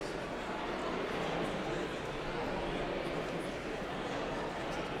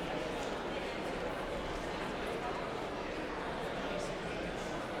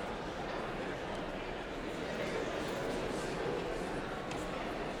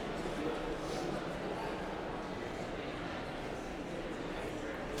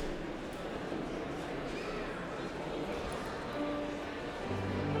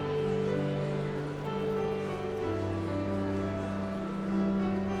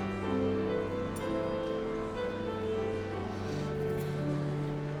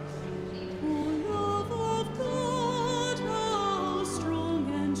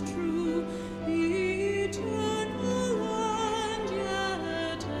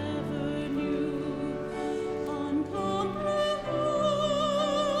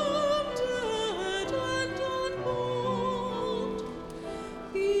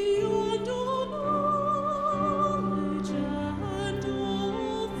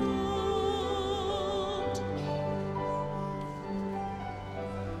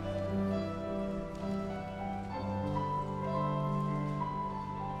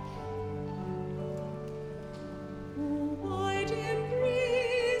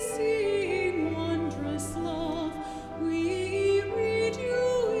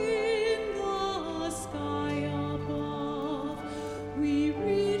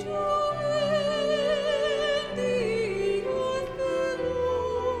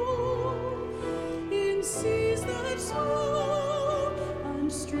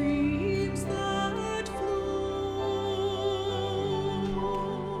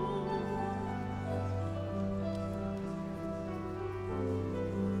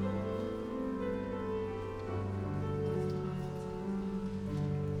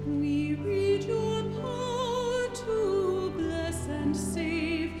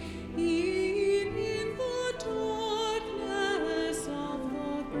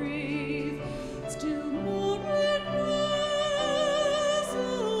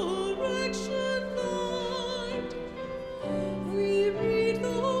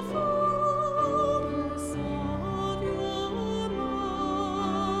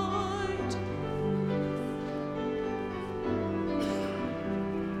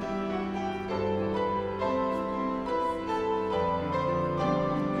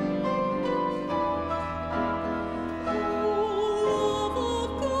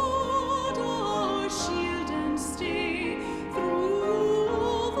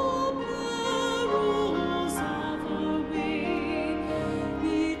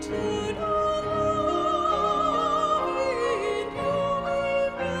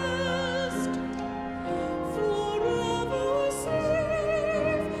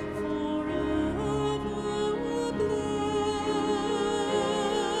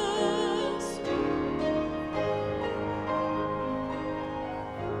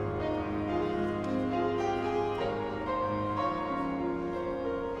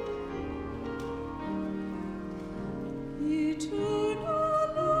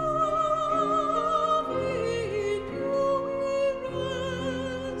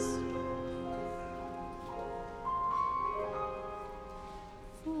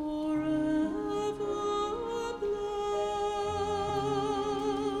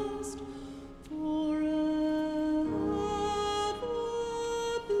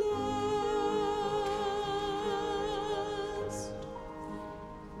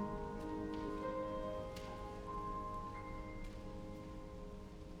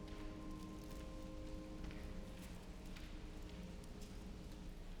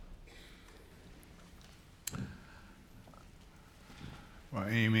Well,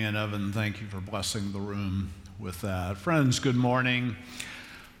 Amy and Evan, thank you for blessing the room with that. Friends, good morning.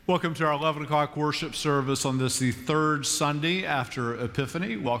 Welcome to our 11 o'clock worship service on this, the third Sunday after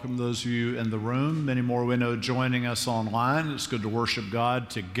Epiphany. Welcome those of you in the room. Many more we know joining us online. It's good to worship God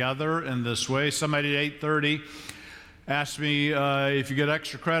together in this way. Somebody at 8:30 asked me if you get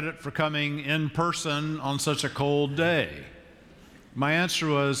extra credit for coming in person on such a cold day. My answer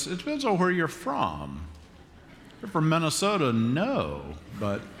was, it depends on where you're from. If you're from Minnesota, no.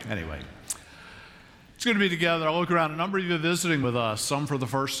 But anyway, it's good to be together. I look around, a number of you are visiting with us, some for the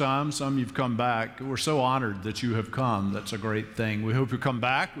first time, some you've come back. We're so honored that you have come. That's a great thing. We hope you come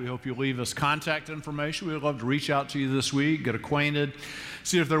back. We hope you leave us contact information. We'd love to reach out to you this week, get acquainted,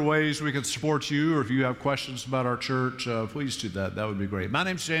 see if there are ways we can support you, or if you have questions about our church, please do that. That would be great. My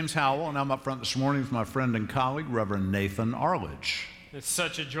name's James Howell, and I'm up front this morning with my friend and colleague, Reverend Nathan Arledge. It's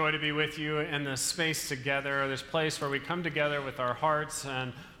such a joy to be with you in this space together, this place where we come together with our hearts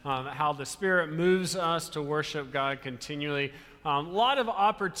and how the Spirit moves us to worship God continually. A lot of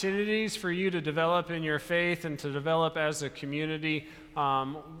opportunities for you to develop in your faith and to develop as a community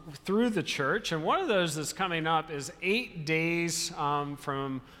through the church. And one of those that's coming up is 8 days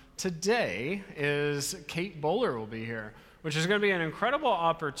from today is Kate Bowler will be here, which is going to be an incredible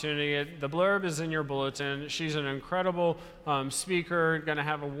opportunity. The blurb is in your bulletin. She's an incredible speaker, going to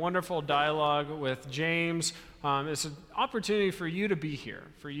have a wonderful dialogue with James. It's an opportunity for you to be here,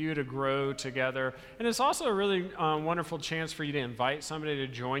 for you to grow together. And it's also a really wonderful chance for you to invite somebody to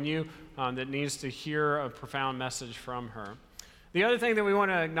join you that needs to hear a profound message from her. The other thing that we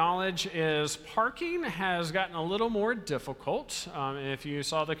want to acknowledge is parking has gotten a little more difficult. If you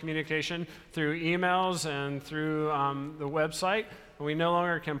saw the communication through emails and through the website, we no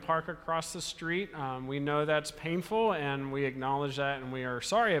longer can park across the street. We know that's painful, and we acknowledge that, and we are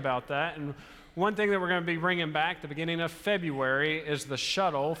sorry about that. And one thing that we're going to be bringing back the beginning of February is the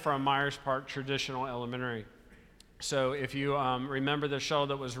shuttle from Myers Park Traditional Elementary. So if you remember the shuttle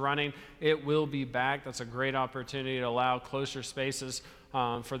that was running, it will be back. That's a great opportunity to allow closer spaces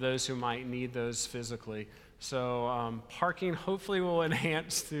for those who might need those physically. So parking hopefully will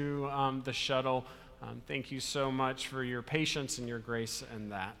enhance through the shuttle. Thank you so much for your patience and your grace in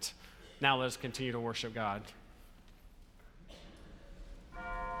that. Now let's continue to worship God.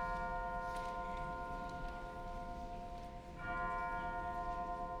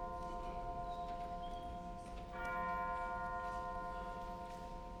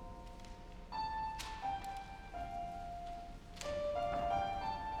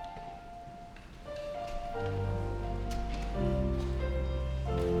 Holy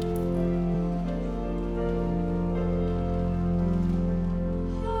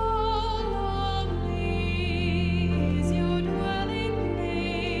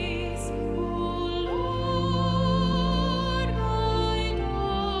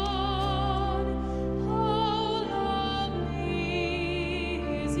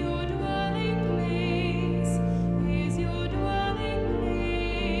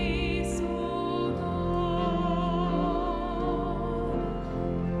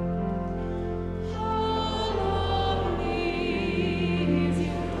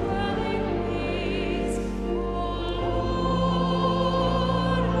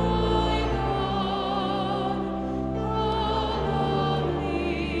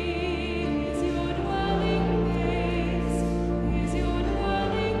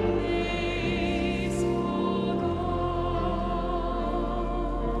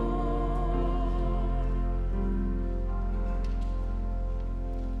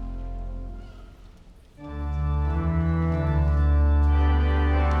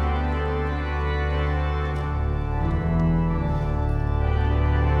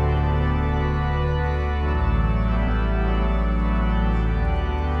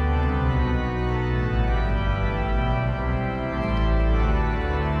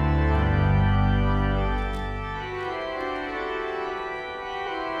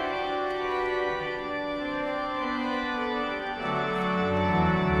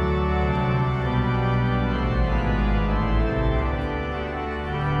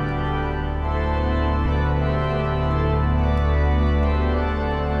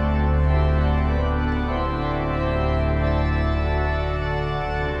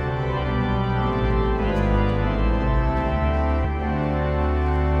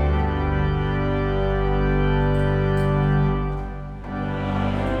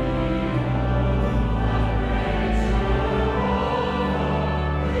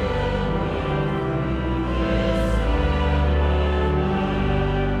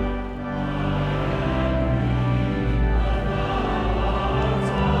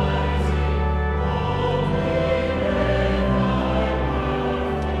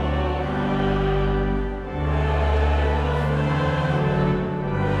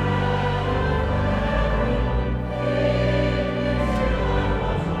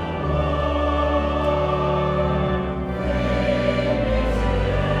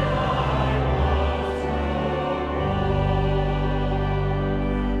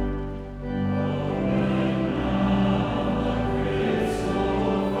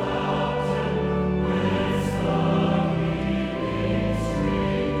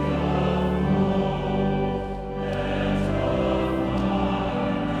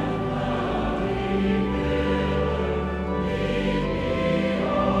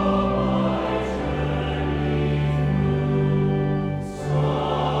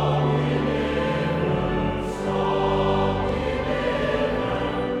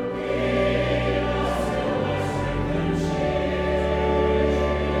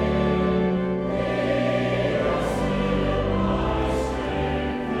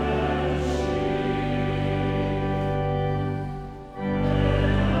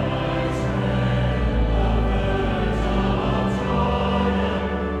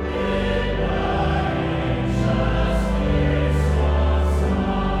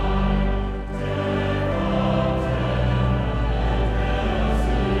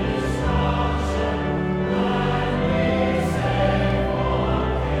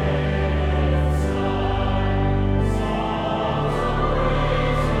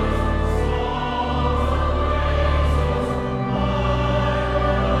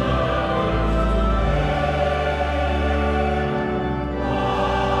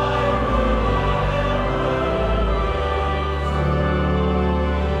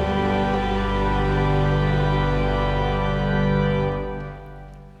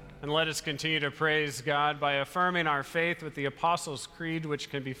let us continue to praise God by affirming our faith with the Apostles' Creed,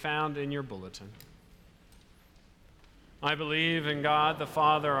 which can be found in your bulletin. I believe in God, the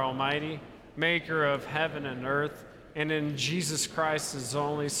Father Almighty, maker of heaven and earth, and in Jesus Christ, his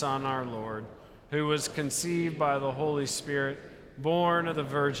only Son, our Lord, who was conceived by the Holy Spirit, born of the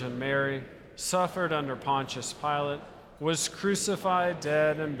Virgin Mary, suffered under Pontius Pilate, was crucified,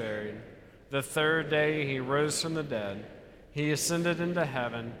 dead, and buried. The third day he rose from the dead. He ascended into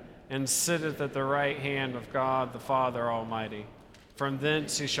heaven and sitteth at the right hand of God the Father Almighty. From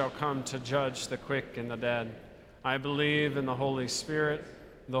thence he shall come to judge the quick and the dead. I believe in the Holy Spirit,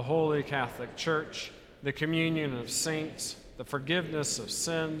 the Holy Catholic Church, the communion of saints, the forgiveness of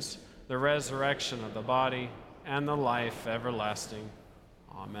sins, the resurrection of the body, and the life everlasting.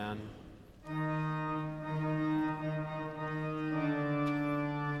 Amen.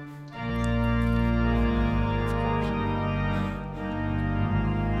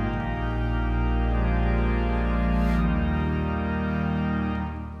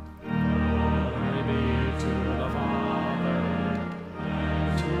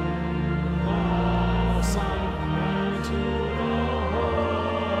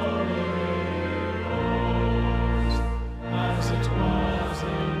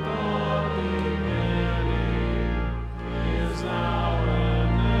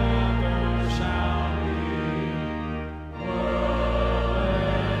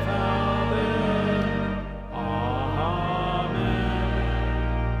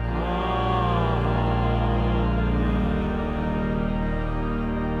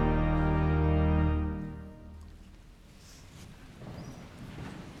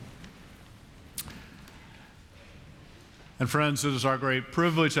 And friends, it is our great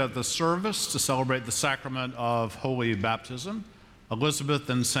privilege at the service to celebrate the sacrament of holy baptism. Elizabeth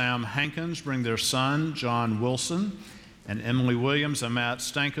and Sam Hankins bring their son, John Wilson, and Emily Williams and Matt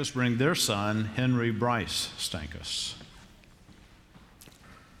Stankus bring their son, Henry Bryce Stankus.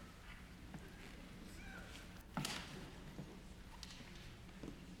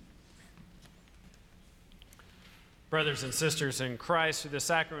 Brothers and sisters in Christ, through the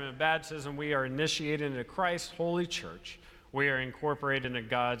sacrament of baptism, we are initiated into Christ's holy church. We are incorporated into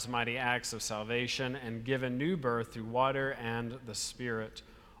God's mighty acts of salvation and given new birth through water and the Spirit.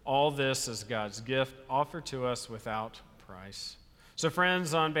 All this is God's gift offered to us without price. So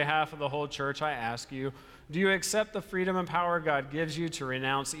friends, on behalf of the whole church, I ask you, do you accept the freedom and power God gives you to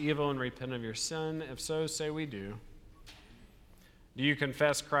renounce evil and repent of your sin? If so, say we do. Do you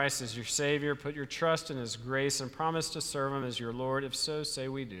confess Christ as your Savior, put your trust in his grace, and promise to serve him as your Lord? If so, say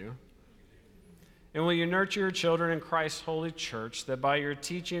we do. And will you nurture your children in Christ's holy church, that by your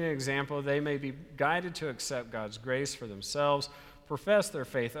teaching and example they may be guided to accept God's grace for themselves, profess their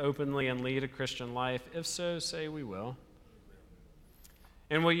faith openly, and lead a Christian life? If so, say we will.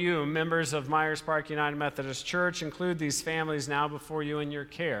 And will you, members of Myers Park United Methodist Church, include these families now before you in your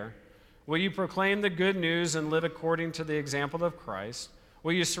care? Will you proclaim the good news and live according to the example of Christ?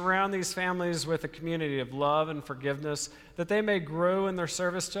 Will you surround these families with a community of love and forgiveness, that they may grow in their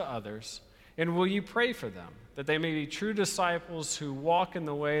service to others? And will you pray for them, that they may be true disciples who walk in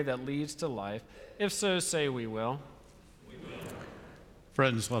the way that leads to life? If so, say we will. We will.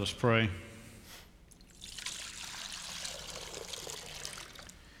 Friends, let us pray.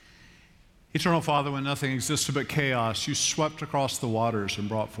 Eternal Father, when nothing existed but chaos, you swept across the waters and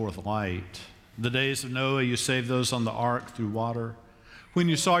brought forth light. In the days of Noah, you saved those on the ark through water. When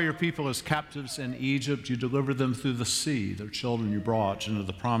you saw your people as captives in Egypt, you delivered them through the sea. Their children you brought into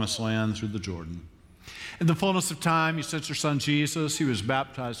the promised land through the Jordan. In the fullness of time, you sent your son Jesus. He was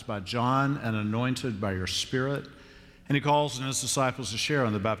baptized by John and anointed by your Spirit. And he calls on his disciples to share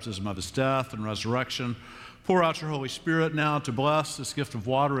in the baptism of his death and resurrection. Pour out your Holy Spirit now to bless this gift of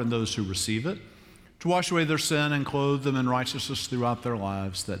water in those who receive it, to wash away their sin and clothe them in righteousness throughout their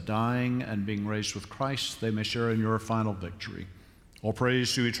lives, that dying and being raised with Christ, they may share in your final victory. All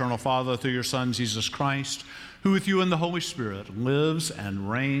praise to eternal Father through your Son, Jesus Christ, who with you in the Holy Spirit lives and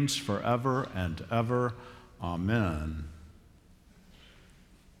reigns forever and ever. Amen.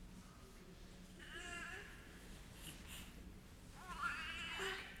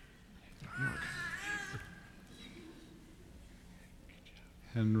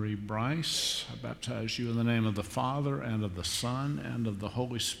 Henry Bryce, I baptize you in the name of the Father and of the Son and of the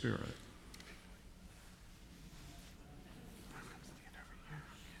Holy Spirit.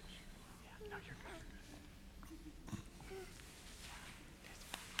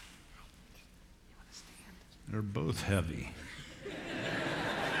 They're both heavy.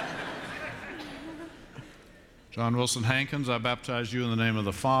 John Wilson Hankins, I baptize you in the name of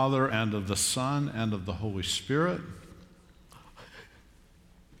the Father and of the Son and of the Holy Spirit.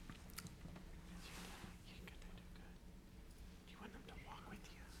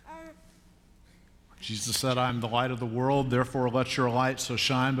 Jesus said, I am the light of the world, therefore let your light so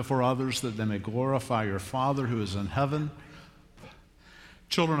shine before others that they may glorify your Father who is in heaven.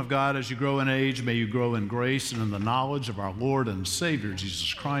 Children of God, as you grow in age, may you grow in grace and in the knowledge of our Lord and Savior,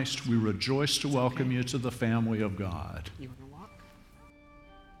 Jesus Christ. We rejoice to welcome you to the family of God.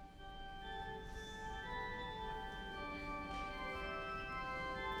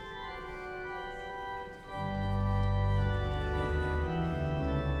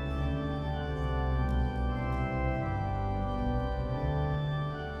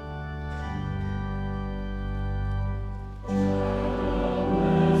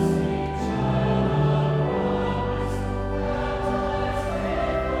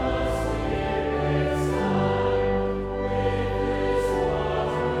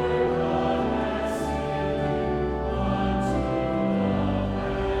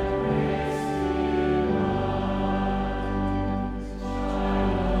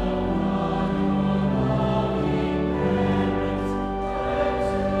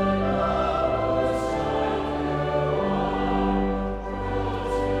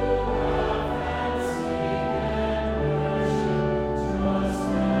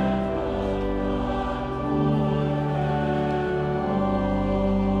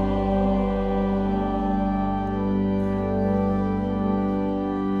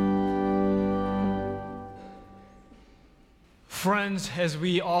 Friends, as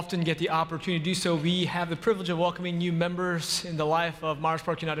we often get the opportunity to do so, we have the privilege of welcoming new members in the life of Myers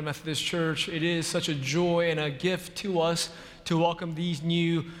Park United Methodist Church. It is such a joy and a gift to us to welcome these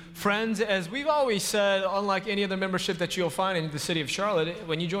new friends. As we've always said, unlike any other membership that you'll find in the city of Charlotte,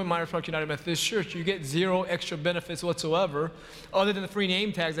 when you join Myers Park United Methodist Church, you get zero extra benefits whatsoever, other than the free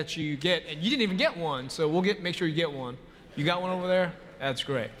name tags that you get. And you didn't even get one, so we'll make sure you get one. You got one over there? That's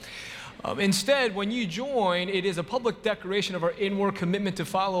great. Instead, when you join, it is a public declaration of our inward commitment to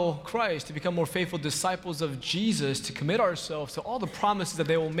follow Christ, to become more faithful disciples of Jesus, to commit ourselves to all the promises that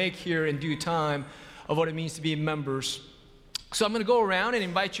they will make here in due time of what it means to be members. So I'm going to go around and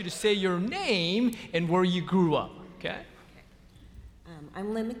invite you to say your name and where you grew up, okay?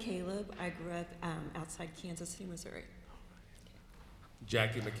 I'm Lynn McCaleb. I grew up outside Kansas City, Missouri.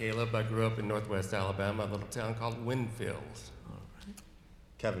 Jackie McCaleb. I grew up in northwest Alabama, a little town called Winfield.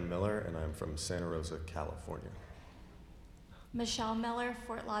 Kevin Miller, and I'm from Santa Rosa, California. Michelle Miller,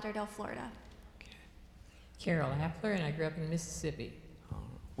 Fort Lauderdale, Florida. Carol Hapler, and I grew up in Mississippi.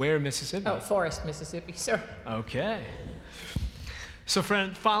 Where in Mississippi? Oh, Forest, Mississippi, sir. Okay. So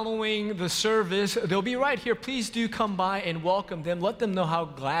friend, following the service, they'll be right here. Please do come by and welcome them. Let them know how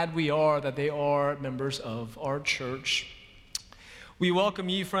glad we are that they are members of our church. We welcome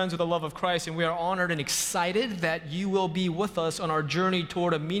you, friends, with the love of Christ, and we are honored and excited that you will be with us on our journey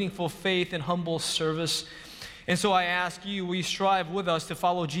toward a meaningful faith and humble service. And so I ask you, will you strive with us to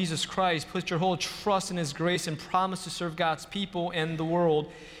follow Jesus Christ? Put your whole trust in His grace and promise to serve God's people and the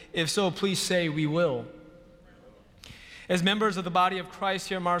world. If so, please say, we will. As members of the body of Christ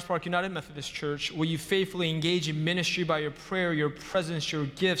here at Myers Park United Methodist Church, will you faithfully engage in ministry by your prayer, your presence, your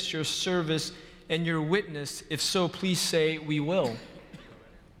gifts, your service, and your witness? If so, please say, we will.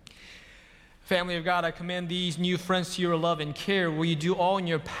 Family of God, I commend these new friends to your love and care. Will you do all in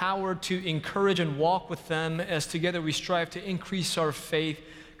your power to encourage and walk with them as together we strive to increase our faith,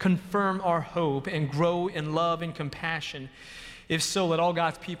 confirm our hope, and grow in love and compassion? If so, let all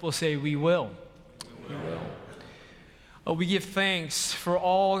God's people say, we will. We will. We give thanks for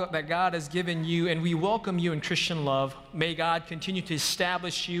all that God has given you, and we welcome you in Christian love. May God continue to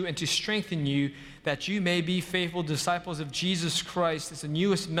establish you and to strengthen you, that you may be faithful disciples of Jesus Christ as the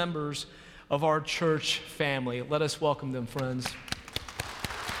newest members of our church family. Let us welcome them, friends.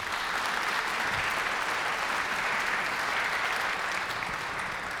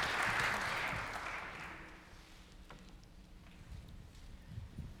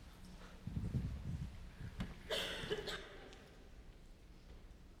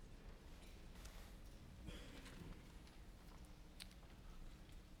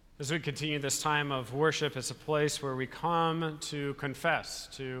 As we continue this time of worship, it's a place where we come to confess,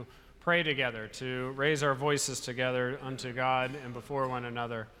 to pray together, to raise our voices together unto God and before one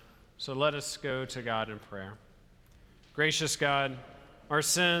another. So let us go to God in prayer. Gracious God, our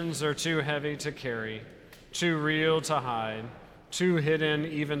sins are too heavy to carry, too real to hide, too hidden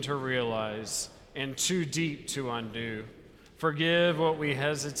even to realize, and too deep to undo. Forgive what we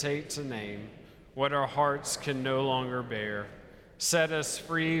hesitate to name, what our hearts can no longer bear. Set us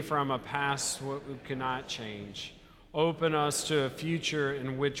free from a past what we cannot change. Open us to a future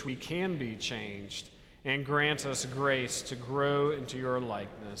in which we can be changed, and grant us grace to grow into your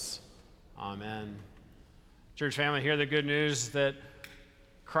likeness. Amen. Church family, hear the good news that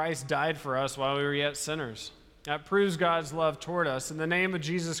Christ died for us while we were yet sinners. That proves God's love toward us. In the name of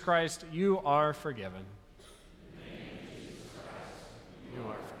Jesus Christ, you are forgiven. You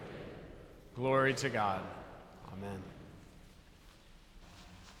are forgiven. Glory to God. Amen.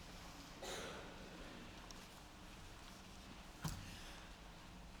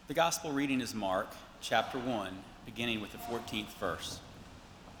 The gospel reading is Mark, chapter 1, beginning with the 14th verse.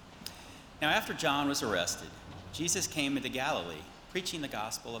 Now after John was arrested, Jesus came into Galilee, preaching the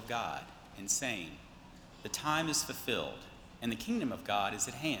gospel of God, and saying, "The time is fulfilled, and the kingdom of God is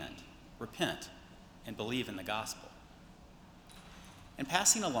at hand. Repent and believe in the gospel." And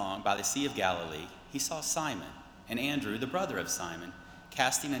passing along by the Sea of Galilee, he saw Simon and Andrew, the brother of Simon,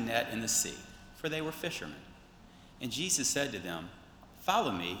 casting a net in the sea, for they were fishermen. And Jesus said to them,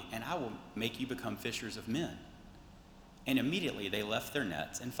 "Follow me, and I will make you become fishers of men." And immediately they left their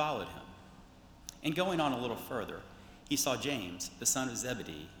nets and followed him. And going on a little further, he saw James, the son of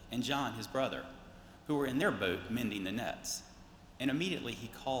Zebedee, and John, his brother, who were in their boat mending the nets. And immediately he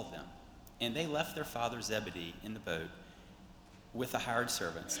called them, and they left their father Zebedee in the boat with the hired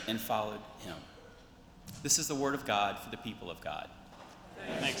servants and followed him. This is the word of God for the people of God.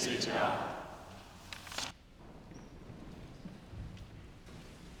 Thanks be to God.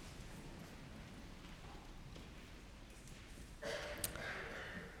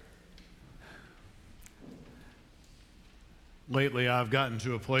 Lately, I've gotten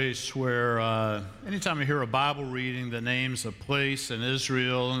to a place where anytime I hear a Bible reading that names a place in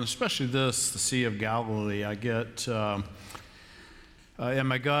Israel, and especially this, the Sea of Galilee, I get in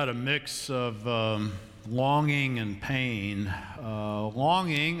my gut a mix of longing and pain.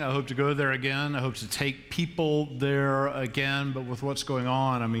 Longing, I hope to go there again. I hope to take people there again. But with what's going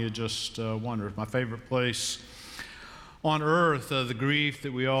on, I mean, you just wonder. It's my favorite place on earth, the grief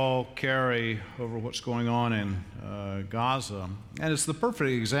that we all carry over what's going on in Gaza. And it's the perfect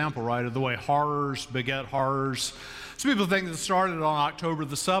example, right, of the way horrors beget horrors. Some people think that it started on October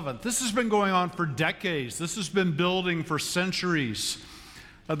the 7th. This has been going on for decades. This has been building for centuries.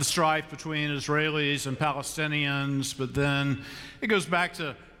 The strife between Israelis and Palestinians, but then it goes back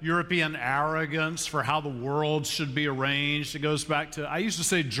to European arrogance for how the world should be arranged. It goes back to, I used to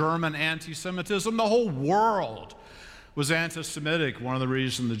say, German anti-Semitism. The whole world was anti-Semitic, one of the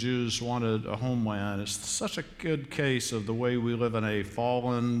reasons the Jews wanted a homeland. It's such a good case of the way we live in a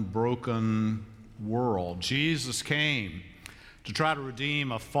fallen, broken world. Jesus came to try to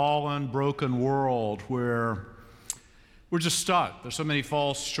redeem a fallen, broken world where we're just stuck. There's so many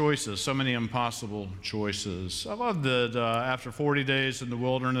false choices, so many impossible choices. I love that after 40 days in the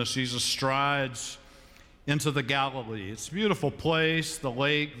wilderness, Jesus strides into the Galilee. It's a beautiful place, the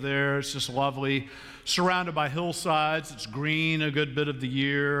lake there, it's just lovely. Surrounded by hillsides, it's green a good bit of the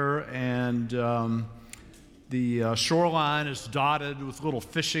year, and the shoreline is dotted with little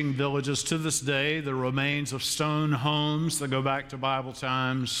fishing villages. To this day, the remains of stone homes that go back to Bible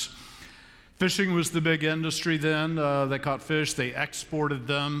times. Fishing was the big industry then. They caught fish, they exported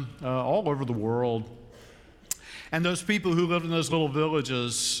them all over the world. And those people who lived in those little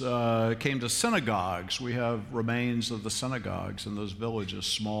villages came to synagogues. We have remains of the synagogues in those villages,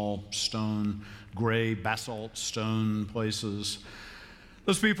 small stone, gray basalt stone places.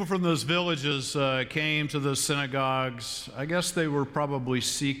 Those people from those villages came to those synagogues. I guess they were probably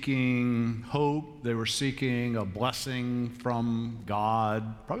seeking hope. They were seeking a blessing from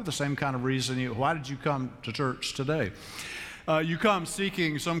God. Probably the same kind of reason. Why did you come to church today? You come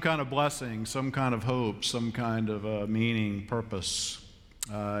seeking some kind of blessing, some kind of hope, some kind of meaning, purpose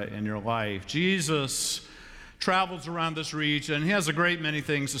in your life. Jesus travels around this region. He has a great many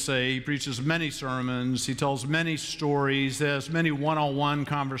things to say. He preaches many sermons. He tells many stories. He has many one-on-one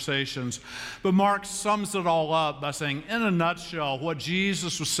conversations. But Mark sums it all up by saying, in a nutshell, what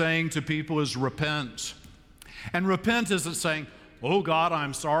Jesus was saying to people is repent. And repent isn't saying, "Oh God,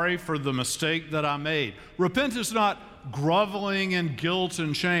 I'm sorry for the mistake that I made." Repent is not groveling in guilt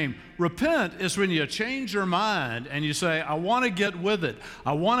and shame. Repent is when you change your mind and you say, "I want to get with it.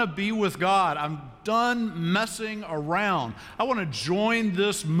 I want to be with God. I'm done messing around. I want to join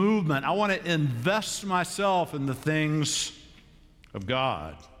this movement. I want to invest myself in the things of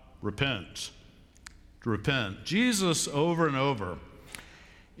God." Repent. To repent. Jesus, over and over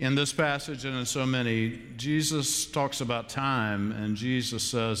in this passage and in so many, Jesus talks about time, and Jesus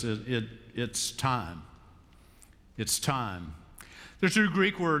says it's time. It's time. There are two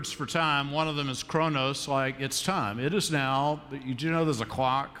Greek words for time. One of them is chronos, like it's time. It is now. Do you know there's a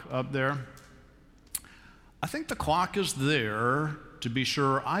clock up there? I think the clock is there to be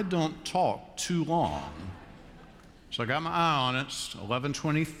sure I don't talk too long. So I got my eye on it. It's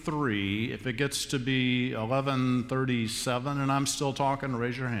 11:23. If it gets to be 11:37 and I'm still talking,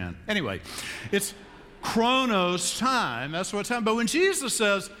 raise your hand. Anyway, it's chronos time. That's what time. But when Jesus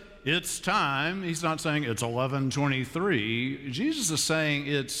says it's time, he's not saying it's 11:23. Jesus is saying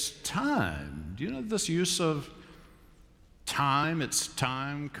it's time. Do you know this use of time? It's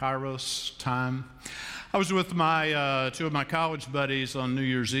time, kairos, time. I was with my two of my college buddies on New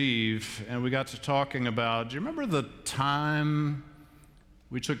Year's Eve, and we got to talking about, do you remember the time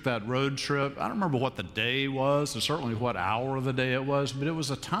we took that road trip? I don't remember what the day was, or certainly what hour of the day it was, but it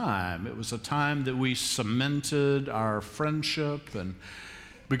was a time. It was a time that we cemented our friendship and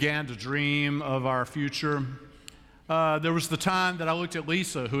began to dream of our future. There was the time that I looked at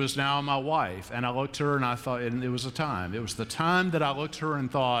Lisa, who is now my wife, and I looked at her and I thought, and it was a time. It was the time that I looked at her and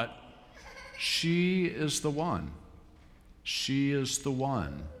thought, she is the one. She is the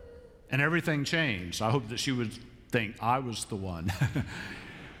one. And everything changed. I hope that she would think I was the one.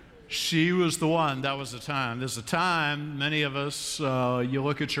 She was the one. That was the time. There's a time, many of us, you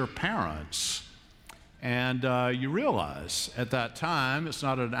look at your parents and you realize at that time, it's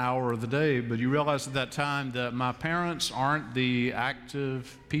not an hour of the day, but you realize at that time that my parents aren't the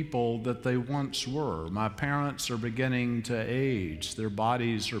active people that they once were. My parents are beginning to age. Their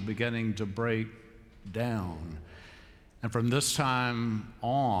bodies are beginning to break down. And from this time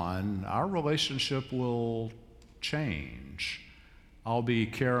on, our relationship will change. I'll be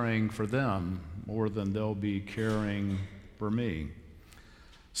caring for them more than they'll be caring for me.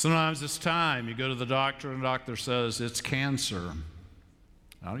 Sometimes it's time. You go to the doctor, and the doctor says it's cancer.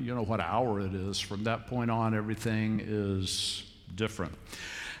 You know what hour it is. From that point on, everything is different.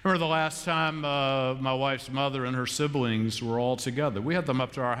 I remember the last time my wife's mother and her siblings were all together. We had them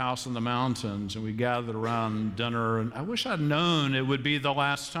up to our house in the mountains, and we gathered around dinner. And I wish I'd known it would be the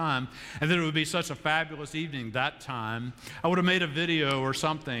last time, and that it would be such a fabulous evening that time. I would have made a video or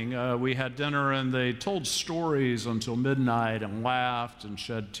something. We had dinner, and they told stories until midnight and laughed and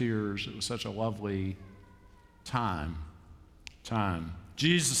shed tears. It was such a lovely time.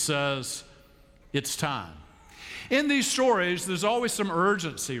 Jesus says, it's time. In these stories, there's always some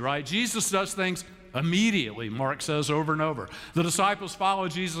urgency, right? Jesus does things immediately, Mark says over and over. The disciples follow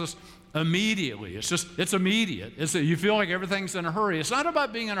Jesus immediately. It's immediate. You feel like everything's in a hurry. It's not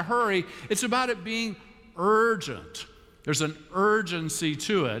about being in a hurry. It's about it being urgent. There's an urgency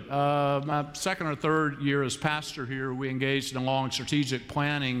to it. My second or third year as pastor here, we engaged in a long strategic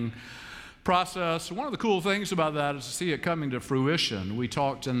planning process. One of the cool things about that is to see it coming to fruition. We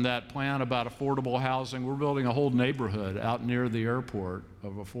talked in that plan about affordable housing. We're building a whole neighborhood out near the airport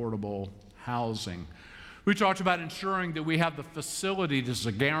of affordable housing. We talked about ensuring that we have the facilities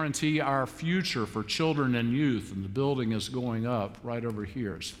to guarantee our future for children and youth, and the building is going up right over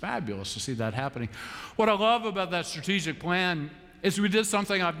here. It's fabulous to see that happening. What I love about that strategic plan is we did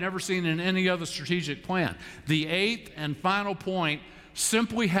something I've never seen in any other strategic plan. The eighth and final point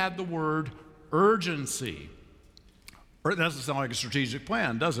simply had the word urgency. It doesn't sound like a strategic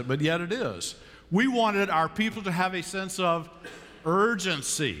plan, does it? But yet it is. We wanted our people to have a sense of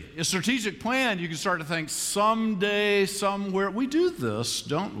urgency. A strategic plan, you can start to think someday, somewhere. We do this,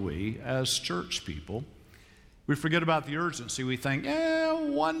 don't we, as church people? We forget about the urgency. We think,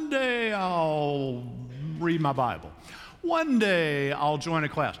 one day I'll read my Bible. One day I'll join a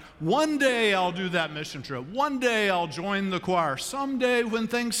class. One day I'll do that mission trip. One day I'll join the choir. Someday when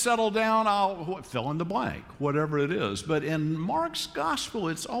things settle down, I'll fill in the blank, whatever it is. But in Mark's gospel,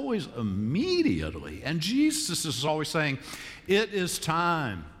 it's always immediately. And Jesus is always saying, it is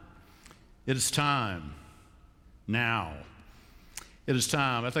time. It is time. Now. It is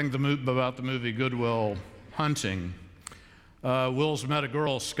time. I think about the movie Good Will Hunting. Will's met a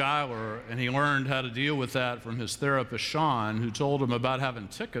girl, Skylar, and he learned how to deal with that from his therapist, Sean, who told him about having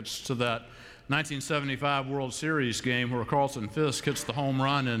tickets to that 1975 World Series game where Carlton Fisk hits the home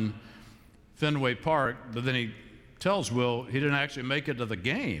run in Fenway Park, but then he tells Will he didn't actually make it to the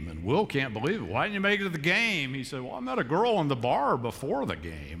game, and Will can't believe it. Why didn't you make it to the game? He said, well, I met a girl in the bar before the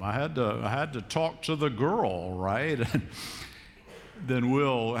game. I had to talk to the girl, right? Then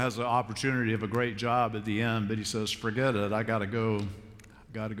Will has an opportunity of a great job at the end, but he says, forget it, I gotta go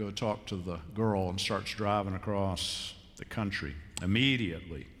talk to the girl, and starts driving across the country.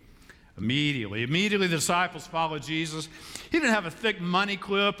 Immediately, the disciples followed Jesus. He didn't have a thick money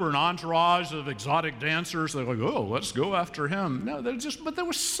clip or an entourage of exotic dancers. They're like, oh, let's go after him. No, but there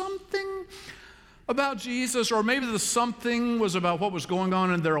was something about Jesus, or maybe the something was about what was going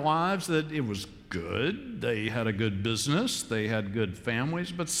on in their lives, that it was good. They had a good business. They had good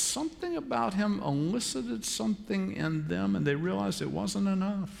families. But something about him elicited something in them, and they realized it wasn't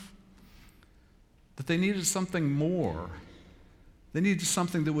enough. that they needed something more. They needed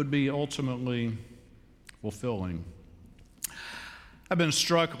something that would be ultimately fulfilling. I've been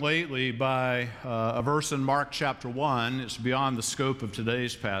struck lately by a verse in Mark chapter 1. It's beyond the scope of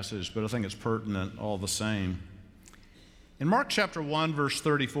today's passage, but I think it's pertinent all the same. In Mark chapter 1, verse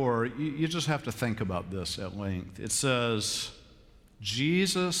 34, you just have to think about this at length. It says,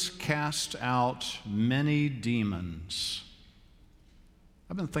 Jesus cast out many demons.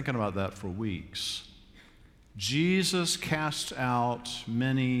 I've been thinking about that for weeks. Jesus cast out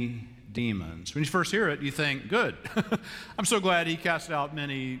many demons. When you first hear it, you think, good. I'm so glad he cast out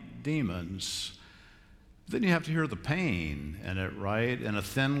many demons. Then you have to hear the pain in it, right? In a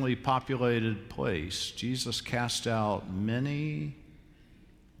thinly populated place, Jesus cast out many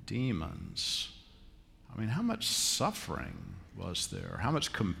demons. I mean, how much suffering was there? How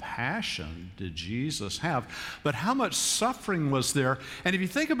much compassion did Jesus have? But how much suffering was there? And if you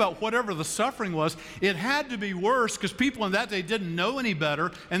think about whatever the suffering was, it had to be worse because people in that day didn't know any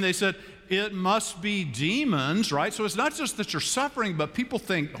better, and they said, it must be demons, right? So it's not just that you're suffering, but people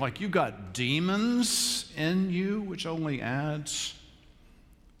think like you got demons in you, which only adds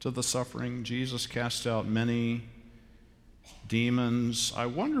to the suffering. Jesus cast out many demons. I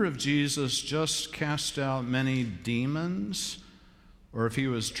wonder if Jesus just cast out many demons or if he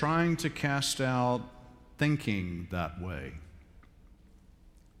was trying to cast out thinking that way.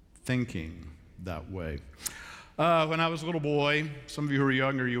 Thinking that way. When I was a little boy, some of you who are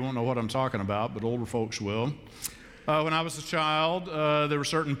younger, you won't know what I'm talking about, but older folks will. When I was a child, there were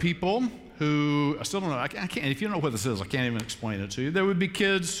certain people who, I still don't know, I can't, if you don't know what this is, I can't even explain it to you. There would be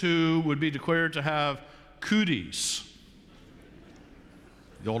kids who would be declared to have cooties.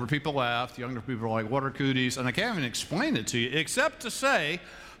 The older people laugh, the younger people are like, what are cooties? And I can't even explain it to you, except to say,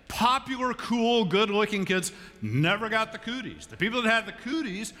 popular, cool, good-looking kids never got the cooties. The people that had the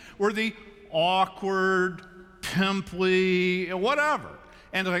cooties were the awkward, pimply, whatever.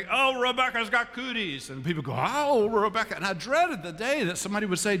 And they're like, oh, Rebecca's got cooties. And people go, oh, Rebecca. And I dreaded the day that somebody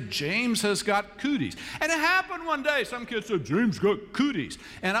would say, James has got cooties. And it happened one day. Some kid said, James got cooties.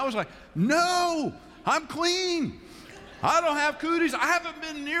 And I was like, no, I'm clean. I don't have cooties. I haven't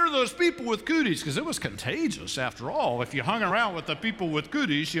been near those people with cooties because it was contagious after all. If you hung around with the people with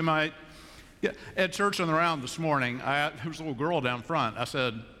cooties, you might. Yeah. At church on the round this morning, there was a little girl down front. I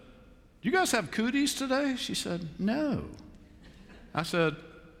said, do you guys have cooties today? She said, no. I said,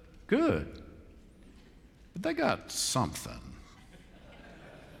 good. But they got something.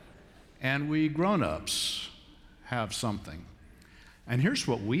 And we grown-ups have something. And here's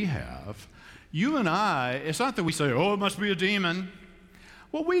what we have. You and I, it's not that we say, oh, it must be a demon.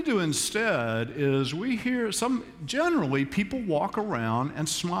 What we do instead is we hear generally people walk around and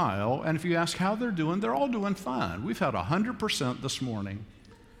smile, and if you ask how they're all doing fine. We've had 100% this morning.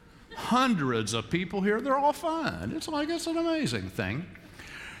 Hundreds of people here, they're all fine. It's an amazing thing.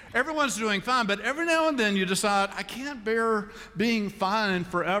 Everyone's doing fine, but every now and then you decide, I can't bear being fine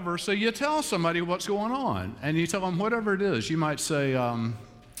forever, so you tell somebody what's going on, and you tell them whatever it is. You might say,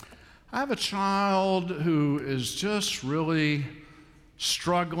 I have a child who is just really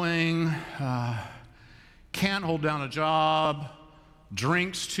struggling, can't hold down a job,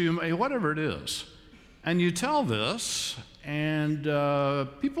 drinks too much, whatever it is. And you tell this, and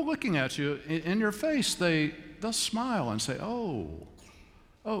people looking at you, in your face, they'll smile and say, oh.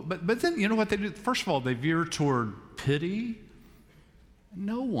 But then you know what they do? First of all, they veer toward pity.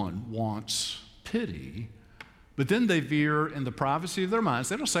 No one wants pity. But then they veer in the privacy of their minds.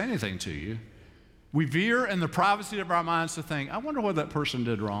 They don't say anything to you. We veer in the privacy of our minds to think, I wonder what that person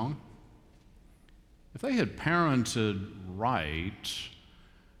did wrong. If they had parented right,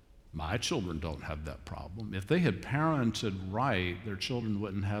 my children don't have that problem. If they had parented right, their children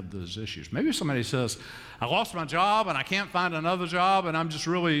wouldn't have those issues. Maybe somebody says, I lost my job and I can't find another job and I'm just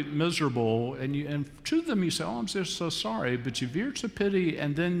really miserable. And to them you say, oh, I'm just so sorry. But you veer to pity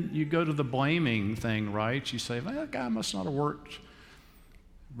and then you go to the blaming thing, right? You say, well, that guy must not have worked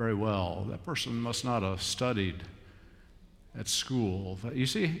very well. That person must not have studied at school. You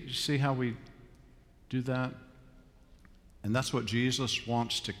see how we do that? And that's what Jesus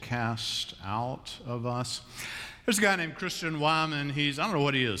wants to cast out of us. There's a guy named Christian Wyman. I don't know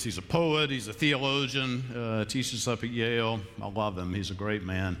what he is. He's a poet. He's a theologian. Teaches up at Yale. I love him. He's a great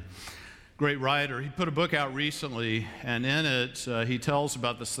man. Great writer. He put a book out recently, and in it, he tells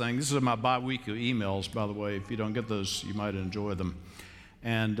about this thing. This is in my bi-weekly emails, by the way. If you don't get those, you might enjoy them.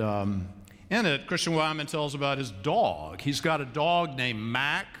 And in it, Christian Wyman tells about his dog. He's got a dog named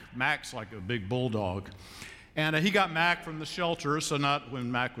Mac. Mac's like a big bulldog. And he got Mac from the shelter, so not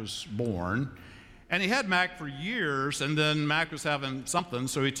when Mac was born. And he had Mac for years, and then Mac was having something,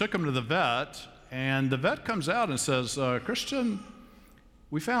 so he took him to the vet, And the vet comes out and says, Christian,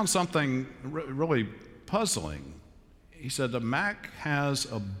 we found something really puzzling. He said, Mac has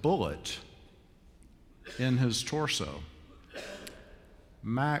a bullet in his torso.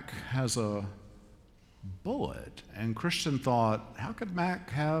 Mac has a bullet. And Christian thought, how could Mac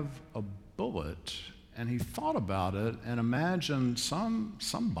have a bullet? And he thought about it and imagined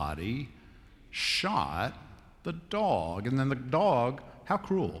somebody shot the dog. And then the dog, how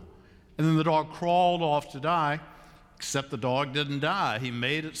cruel. And then the dog crawled off to die, except the dog didn't die. He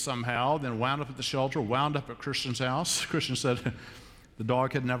made it somehow, then wound up at the shelter, wound up at Christian's house. Christian said the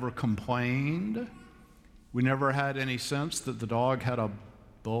dog had never complained. We never had any sense that the dog had a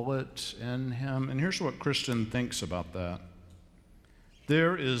bullet in him. And here's what Christian thinks about that.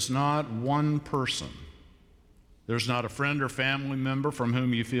 There is not one person, there's not a friend or family member from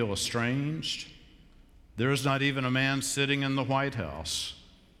whom you feel estranged. There is not even a man sitting in the White House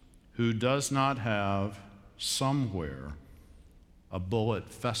who does not have somewhere a bullet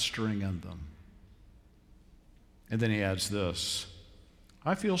festering in them. And then he adds this,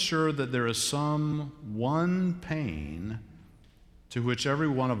 I feel sure that there is some one pain to which every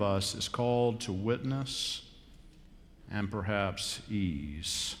one of us is called to witness and perhaps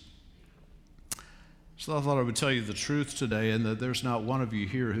ease. So I thought I would tell you the truth today, and that there's not one of you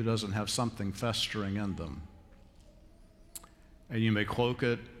here who doesn't have something festering in them. And you may cloak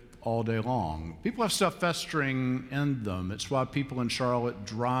it all day long. People have stuff festering in them. It's why people in Charlotte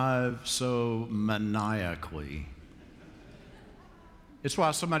drive so maniacally. It's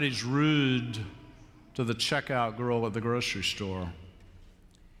why somebody's rude to the checkout girl at the grocery store.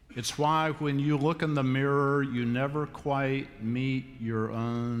 It's why when you look in the mirror, you never quite meet your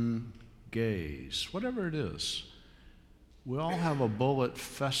own gaze. Whatever it is, we all have a bullet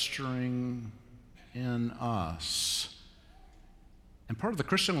festering in us. And part of the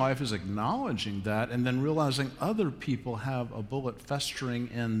Christian life is acknowledging that and then realizing other people have a bullet festering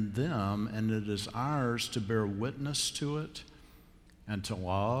in them, and it is ours to bear witness to it and to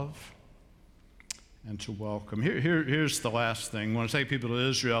love and to welcome. Here's the last thing. When I take people to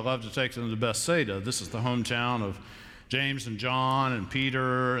Israel, I love to take them to Bethsaida. This is the hometown of James and John and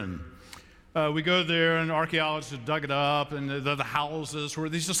Peter. And we go there, and archaeologists have dug it up, and they're the houses where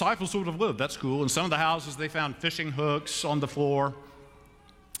these disciples would have lived. That's cool. In some of the houses, they found fishing hooks on the floor,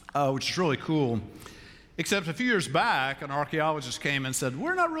 which is really cool. Except a few years back, an archaeologist came and said,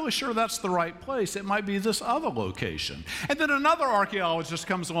 we're not really sure that's the right place. It might be this other location. And then another archaeologist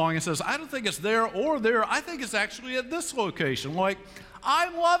comes along and says, I don't think it's there or there. I think it's actually at this location. Like,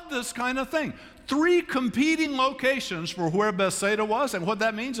 I love this kind of thing. 3 competing locations for where Bethsaida was, and what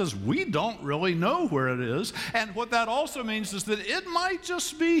that means is we don't really know where it is. And what that also means is that it might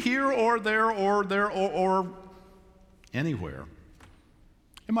just be here or there or anywhere.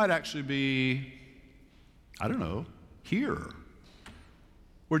 It might actually be, I don't know, here,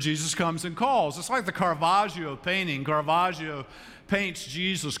 where Jesus comes and calls. It's like the Caravaggio painting. Caravaggio paints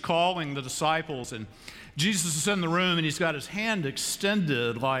Jesus calling the disciples, and Jesus is in the room, and he's got his hand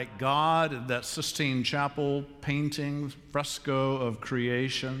extended like God in that Sistine Chapel painting, fresco of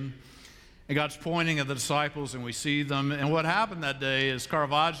creation. And God's pointing at the disciples, and we see them. And what happened that day is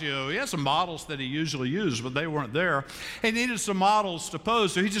Caravaggio, he had some models that he usually used, but they weren't there. He needed some models to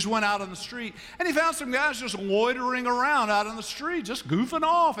pose, so he just went out on the street, and he found some guys just loitering around out on the street, just goofing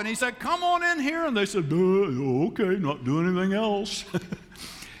off. And he said, come on in here. And they said, okay, not doing anything else.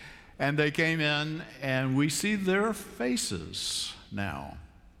 And they came in, and we see their faces now.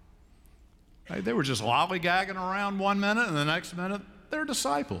 They were just lollygagging around one minute, and the next minute, they're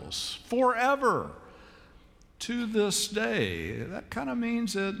disciples forever to this day. That kind of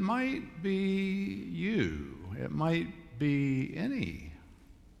means it might be you. It might be any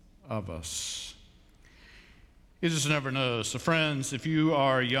of us. You just never know. So friends, if you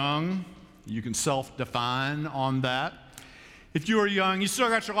are young, you can self-define on that. If you are young, you still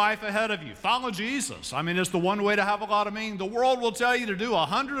got your life ahead of you. Follow Jesus. I mean, it's the one way to have a lot of meaning. The world will tell you to do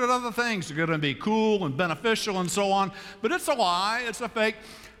 100 other things that are going to be cool and beneficial and so on, but it's a lie. It's a fake.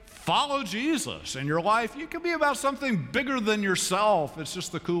 Follow Jesus in your life. You can be about something bigger than yourself. It's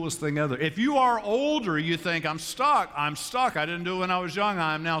just the coolest thing ever. If you are older, you think, I'm stuck. I didn't do it when I was young.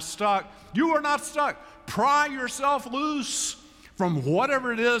 I am now stuck. You are not stuck. Pry yourself loose from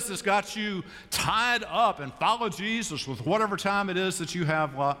whatever it is that's got you tied up, and follow Jesus with whatever time it is that you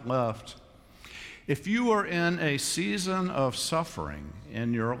have left. If you are in a season of suffering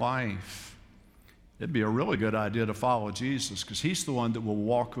in your life, it'd be a really good idea to follow Jesus, because he's the one that will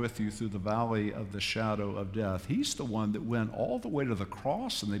walk with you through the valley of the shadow of death. He's the one that went all the way to the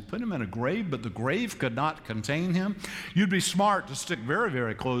cross, and they put him in a grave, but the grave could not contain him. You'd be smart to stick very,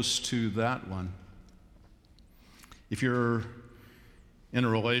 very close to that one. If you're in a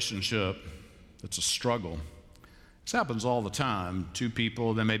relationship that's a struggle, this happens all the time. Two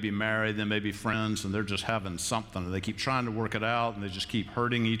people, they may be married, they may be friends, and they're just having something, and they keep trying to work it out, and they just keep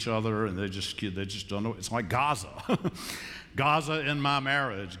hurting each other, and they just don't know. It's like Gaza. Gaza in my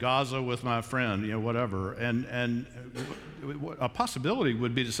marriage, Gaza with my friend, whatever. And a possibility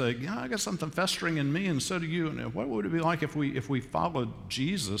would be to say, I got something festering in me, and so do you. And what would it be like if we followed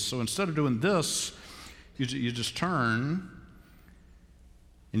Jesus? So instead of doing this, you just turn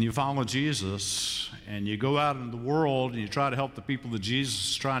and you follow Jesus, and you go out into the world and you try to help the people that Jesus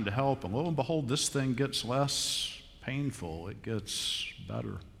is trying to help, and lo and behold, this thing gets less painful. It gets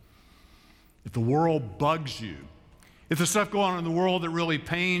better. If the world bugs you, if there's stuff going on in the world that really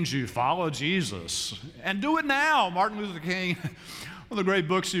pains you, follow Jesus. And do it now. Martin Luther King, one of the great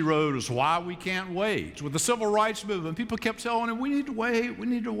books he wrote is Why We Can't Wait. With the civil rights movement, people kept telling him, we need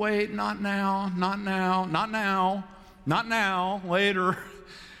to wait, not now, not now, not now, not now, later.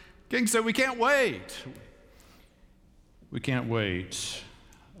 King said, we can't wait. We can't wait.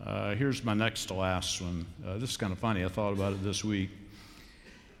 Here's my next to last one. This is kind of funny. I thought about it this week.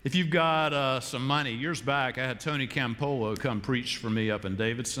 If you've got some money, years back I had Tony Campolo come preach for me up in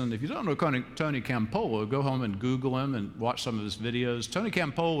Davidson. If you don't know Tony Campolo, go home and Google him and watch some of his videos. Tony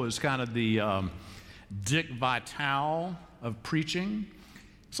Campolo is kind of the Dick Vitale of preaching.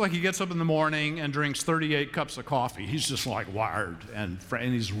 It's like he gets up in the morning and drinks 38 cups of coffee. He's just like wired, and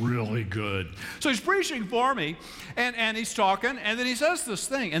he's really good. So he's preaching for me, and he's talking, and then he says this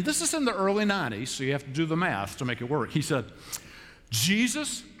thing, and this is in the early 90s, so you have to do the math to make it work. He said,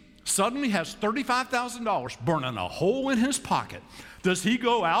 Jesus suddenly has $35,000 burning a hole in his pocket. Does he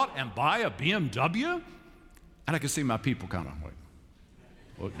go out and buy a BMW? And I could see my people kind of like,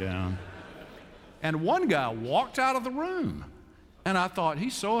 look down. And one guy walked out of the room. And I thought,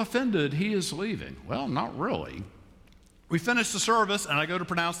 he's so offended, he is leaving. Well, not really. We finished the service, and I go to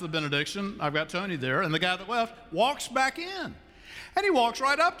pronounce the benediction. I've got Tony there, and the guy that left walks back in. And he walks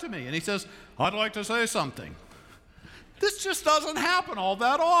right up to me, and he says, I'd like to say something. This just doesn't happen all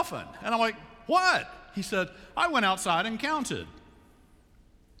that often. And I'm like, what? He said, I went outside and counted.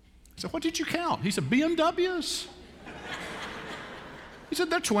 I said, what did you count? He said, BMWs. He said,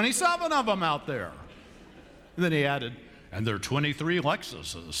 there are 27 of them out there. And then he added, and there are 23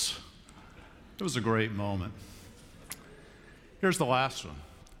 Lexuses. It was a great moment. Here's the last one.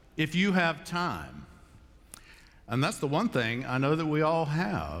 If you have time, and that's the one thing I know that we all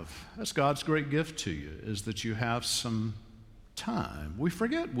have, that's God's great gift to you, is that you have some time. We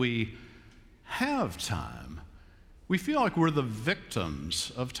forget we have time. We feel like we're the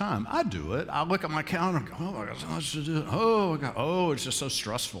victims of time. I do it. I look at my calendar and go, oh, I got so much to do. Oh, it's just so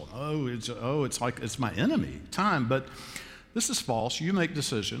stressful. It's like it's my enemy, time. But this is false. You make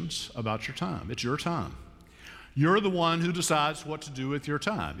decisions about your time. It's your time. You're the one who decides what to do with your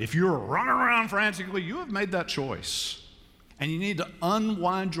time. If you're running around frantically, you have made that choice. And you need to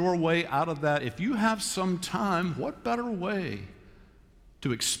unwind your way out of that. If you have some time, what better way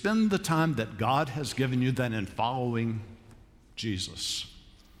to expend the time that God has given you than in following Jesus?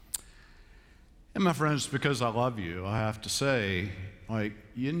 And my friends, because I love you, I have to say,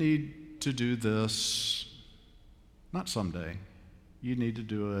 you need to do this, not someday. You need to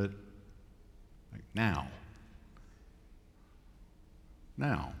do it now.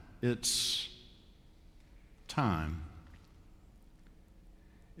 Now. It's time.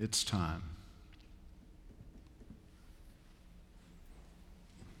 It's time.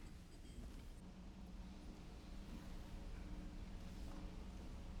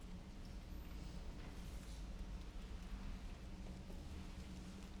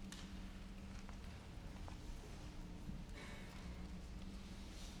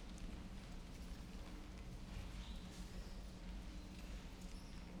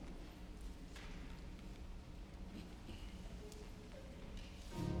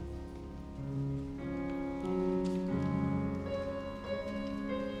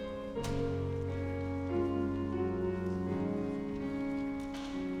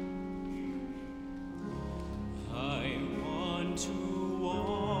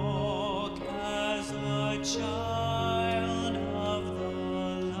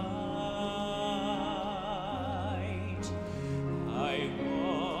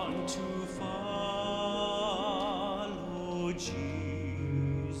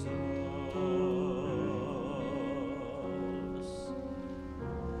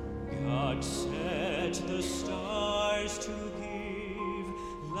 God said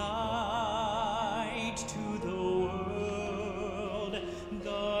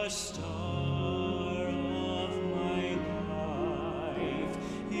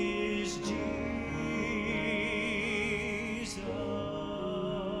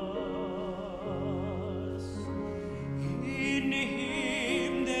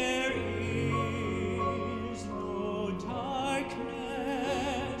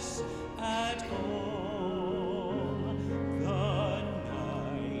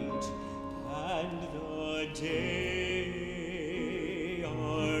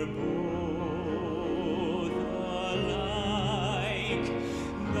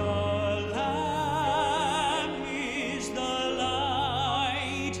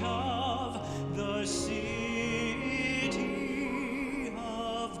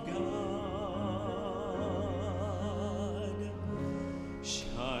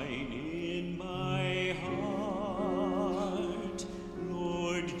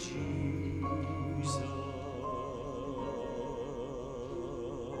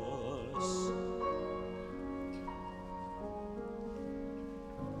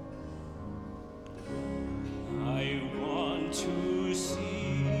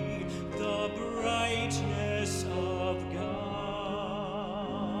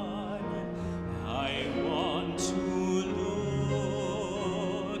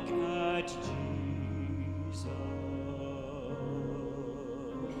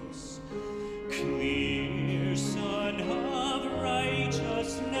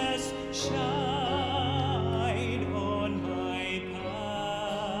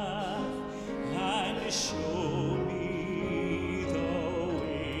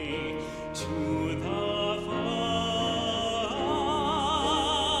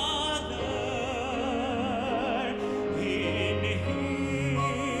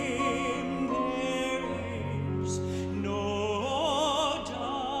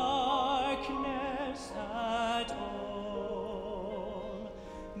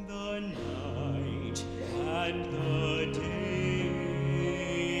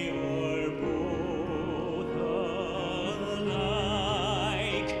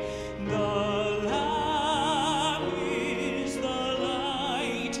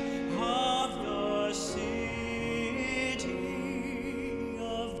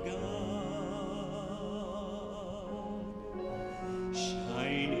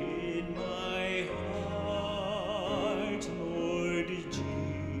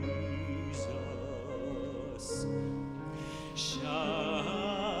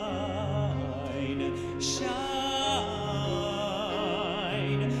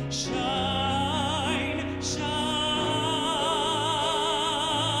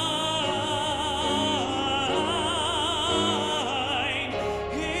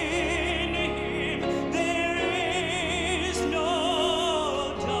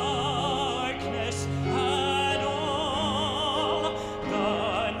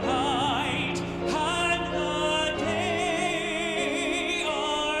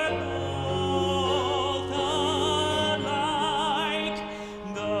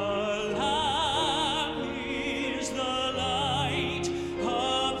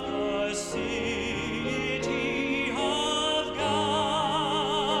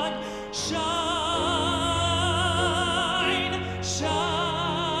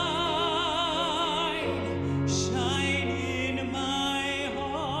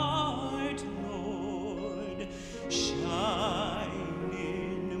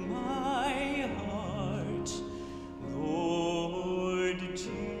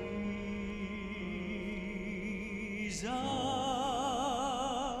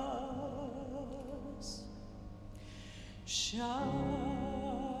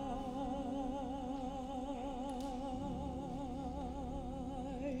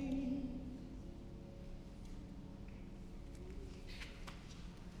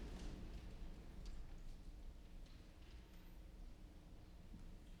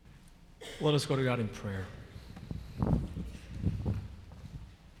Let us go to God in prayer.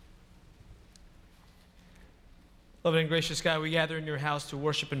 Loving and gracious God, we gather in your house to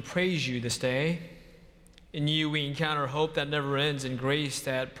worship and praise you this day. In you we encounter hope that never ends and grace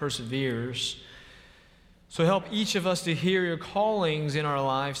that perseveres. So help each of us to hear your callings in our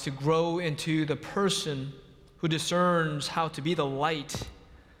lives, to grow into the person who discerns how to be the light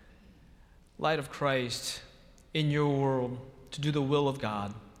of Christ in your world, to do the will of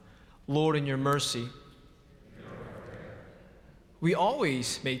God. Lord, in your mercy, we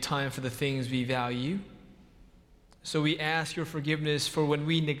always make time for the things we value. So we ask your forgiveness for when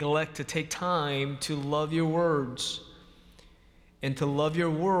we neglect to take time to love your words and to love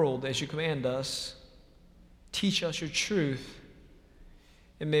your world as you command us. Teach us your truth,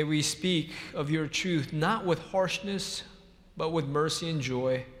 and may we speak of your truth not with harshness, but with mercy and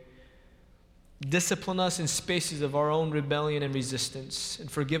joy. Discipline us in spaces of our own rebellion and resistance, and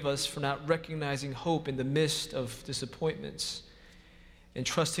forgive us for not recognizing hope in the midst of disappointments and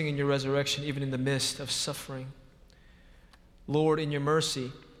trusting in your resurrection even in the midst of suffering. Lord, in your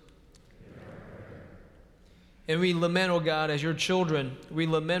mercy, and we lament, oh God, as your children, we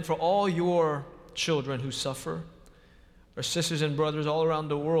lament for all your children who suffer, our sisters and brothers all around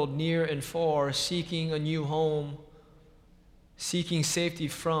the world, near and far, seeking a new home, seeking safety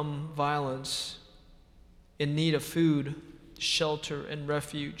from violence, in need of food, shelter, and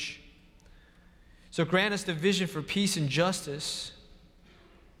refuge. So grant us the vision for peace and justice.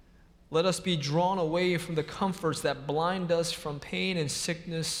 Let us be drawn away from the comforts that blind us from pain and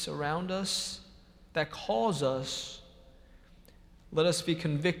sickness around us, that cause us. Let us be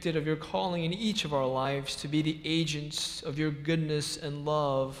convicted of your calling in each of our lives to be the agents of your goodness and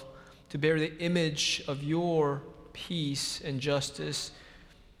love, to bear the image of your peace and justice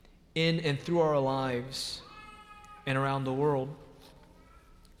in and through our lives and around the world.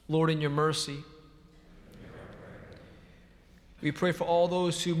 Lord, in your mercy, we pray for all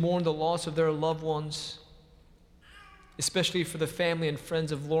those who mourn the loss of their loved ones, especially for the family and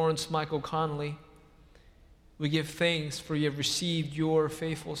friends of Lawrence Michael Connolly. We give thanks for you have received your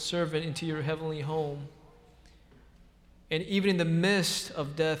faithful servant into your heavenly home. And even in the midst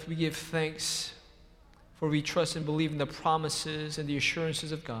of death, we give thanks, for we trust and believe in the promises and the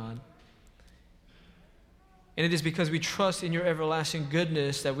assurances of God. And it is because we trust in your everlasting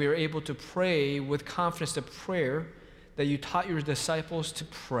goodness that we are able to pray with confidence the prayer that you taught your disciples to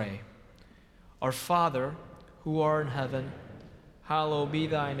pray. Our Father, who art in heaven, hallowed be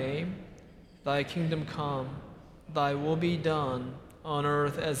thy name. Thy kingdom come, thy will be done on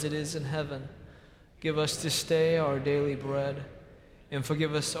earth as it is in heaven. Give us this day our daily bread, and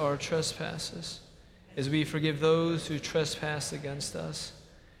forgive us our trespasses, as we forgive those who trespass against us.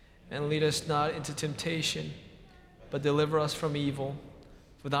 And lead us not into temptation, but deliver us from evil.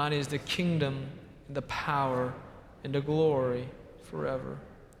 For thine is the kingdom, and the power, and the glory forever.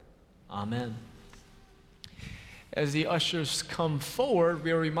 Amen. As the ushers come forward,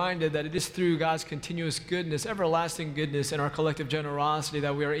 we are reminded that it is through God's continuous goodness, everlasting goodness, and our collective generosity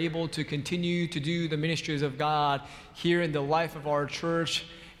that we are able to continue to do the ministries of God here in the life of our church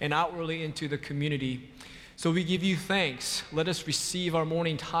and outwardly into the community. So we give you thanks. Let us receive our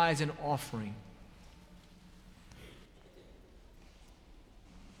morning tithes and offering.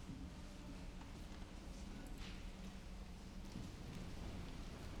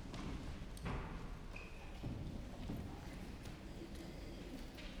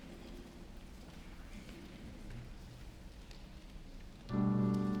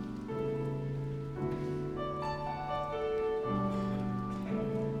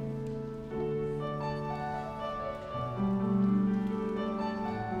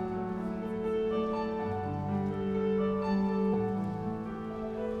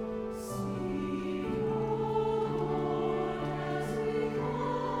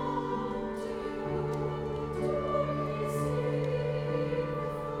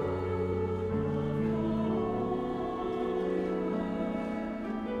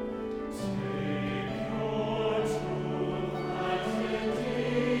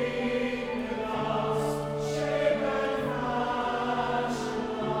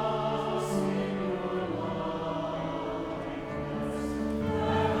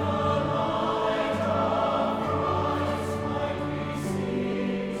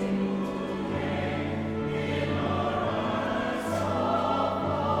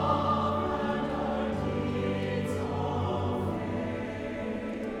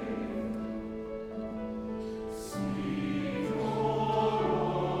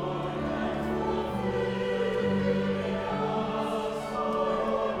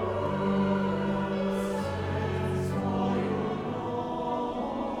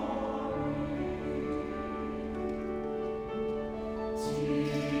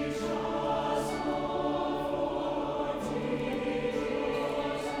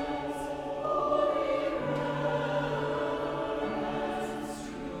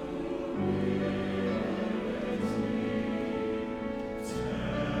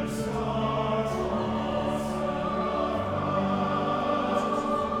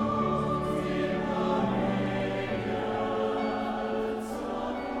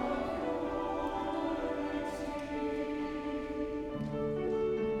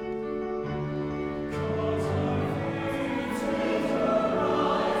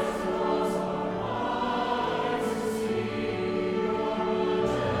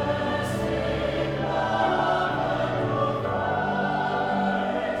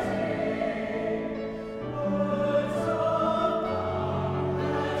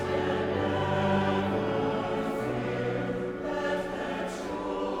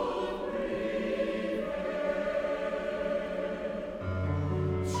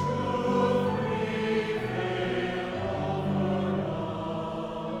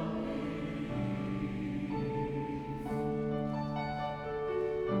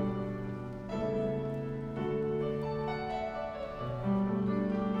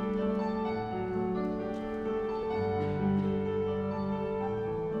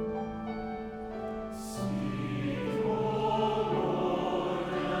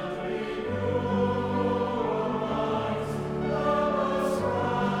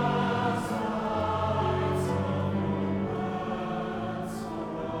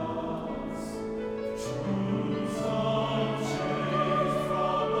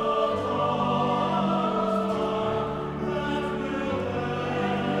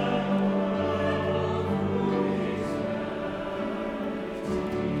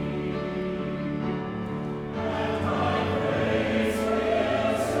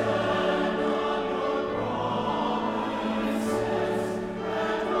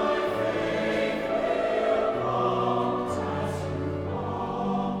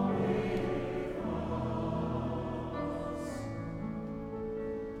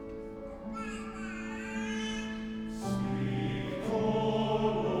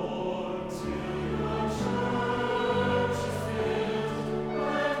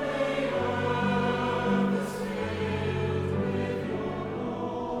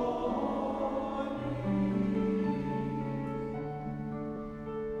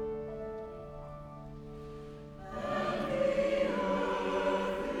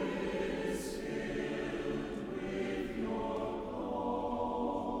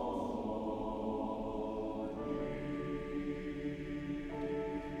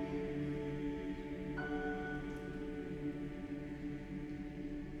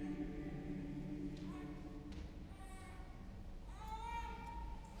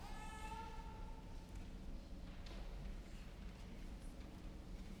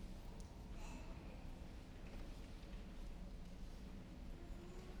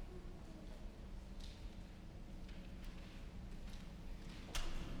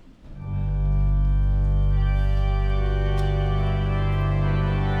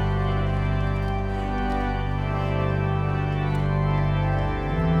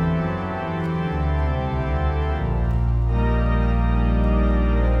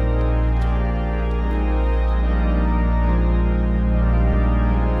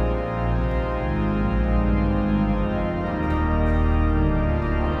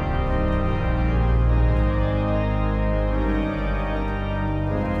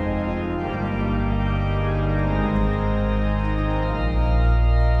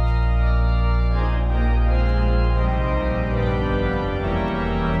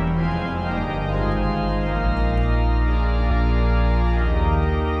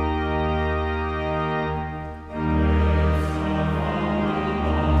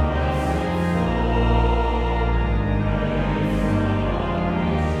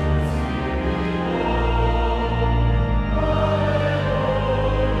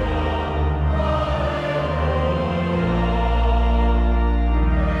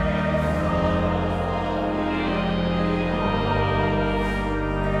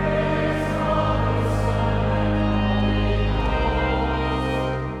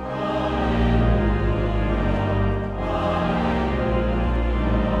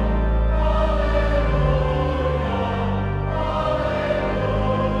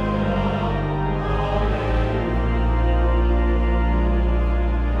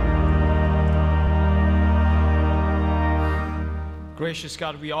 Gracious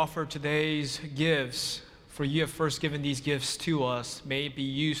God, we offer today's gifts, for you have first given these gifts to us. May it be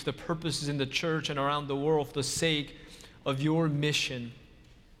used for the purposes in the church and around the world for the sake of your mission,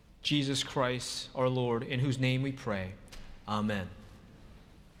 Jesus Christ, our Lord, in whose name we pray. Amen.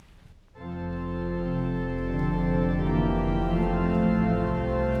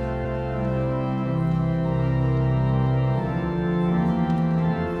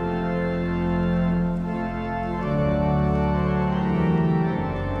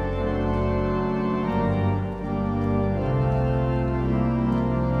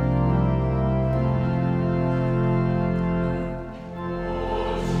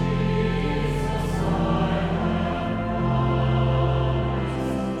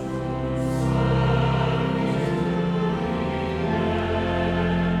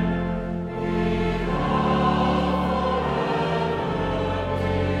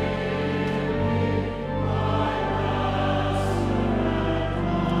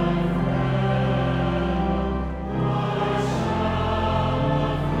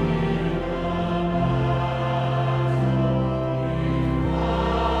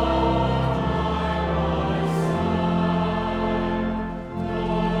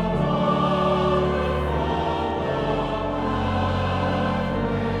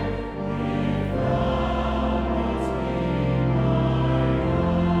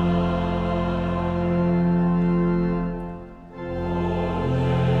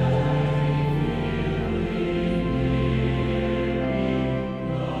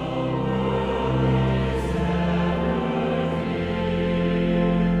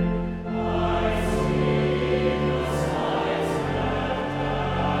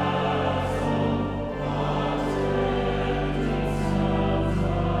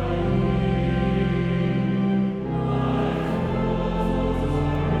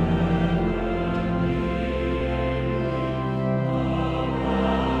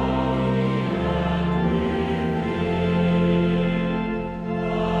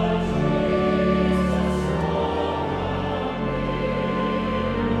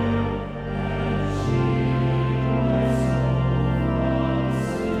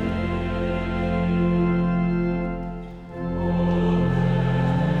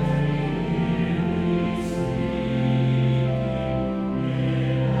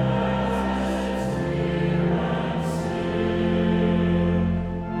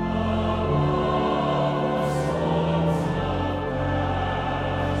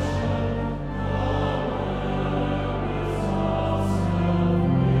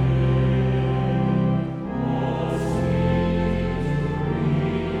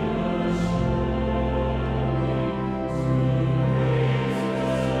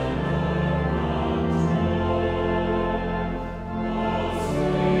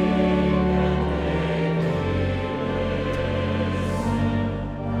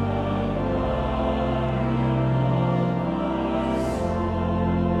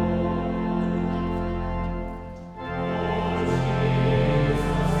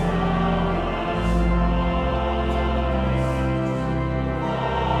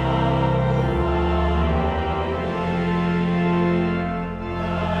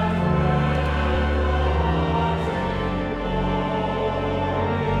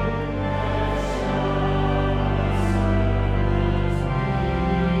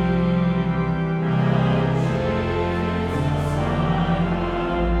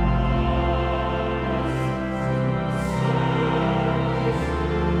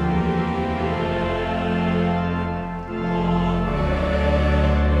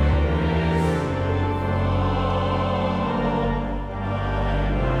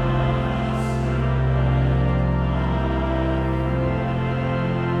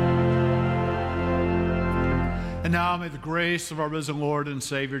 And now may the grace of our risen Lord and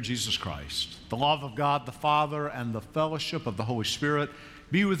Savior Jesus Christ, the love of God the Father, and the fellowship of the Holy Spirit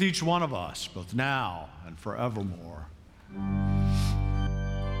be with each one of us, both now and forevermore.